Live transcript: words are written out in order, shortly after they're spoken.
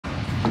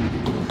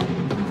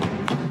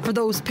For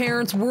those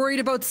parents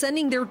worried about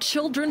sending their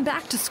children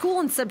back to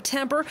school in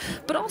September,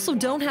 but also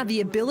don't have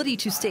the ability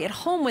to stay at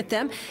home with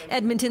them,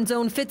 Edmonton's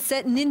own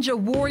FitSet Ninja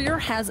Warrior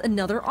has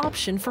another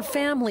option for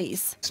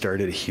families.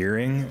 Started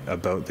hearing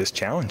about this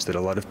challenge that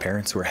a lot of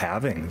parents were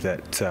having,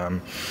 that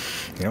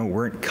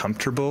weren't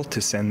comfortable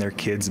to send their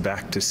kids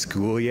back to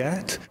school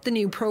yet. The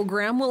new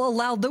program will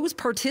allow those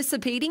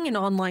participating in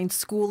online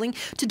schooling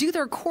to do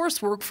their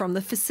coursework from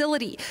the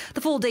facility.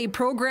 The full-day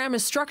program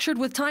is structured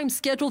with time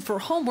scheduled for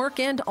homework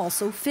and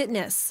also fitness.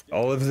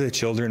 All of the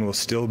children will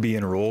still be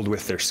enrolled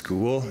with their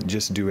school,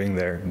 just doing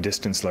their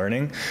distance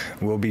learning.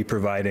 We'll be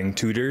providing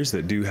tutors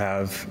that do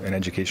have an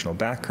educational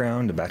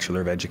background, a Bachelor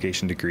of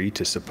Education degree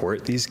to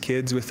support these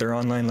kids with their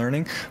online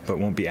learning, but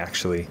won't be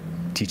actually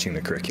teaching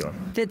the curriculum.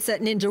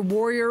 FitSet Ninja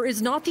Warrior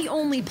is not the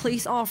only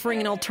place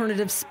offering an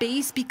alternative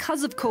space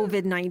because of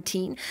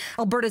COVID-19.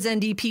 Alberta's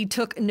NDP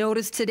took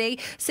notice today,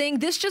 saying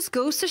this just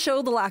goes to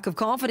show the lack of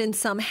confidence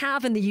some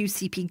have in the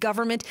UCP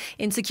government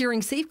in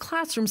securing safe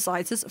classroom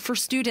sizes for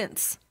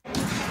students.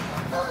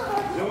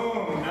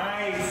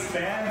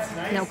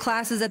 Now,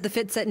 classes at the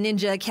FitSet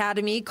Ninja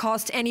Academy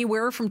cost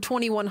anywhere from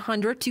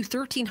 $2,100 to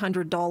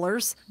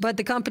 $1,300, but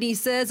the company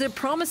says it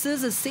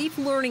promises a safe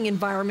learning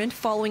environment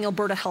following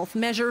Alberta health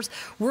measures,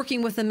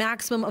 working with a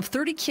maximum of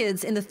 30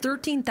 kids in the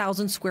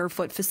 13,000 square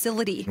foot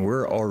facility.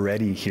 We're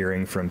already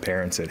hearing from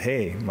parents that,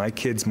 hey, my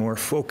kid's more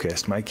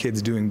focused, my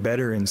kid's doing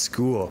better in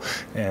school,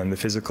 and the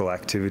physical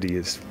activity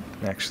is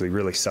actually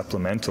really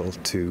supplemental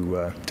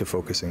to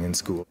focusing in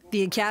school.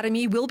 The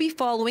academy will be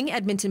following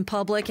Edmonton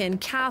Public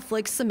and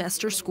Catholic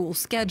semester school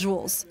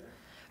schedules.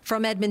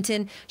 From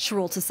Edmonton,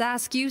 Cheryl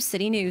Tasascu,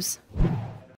 City News.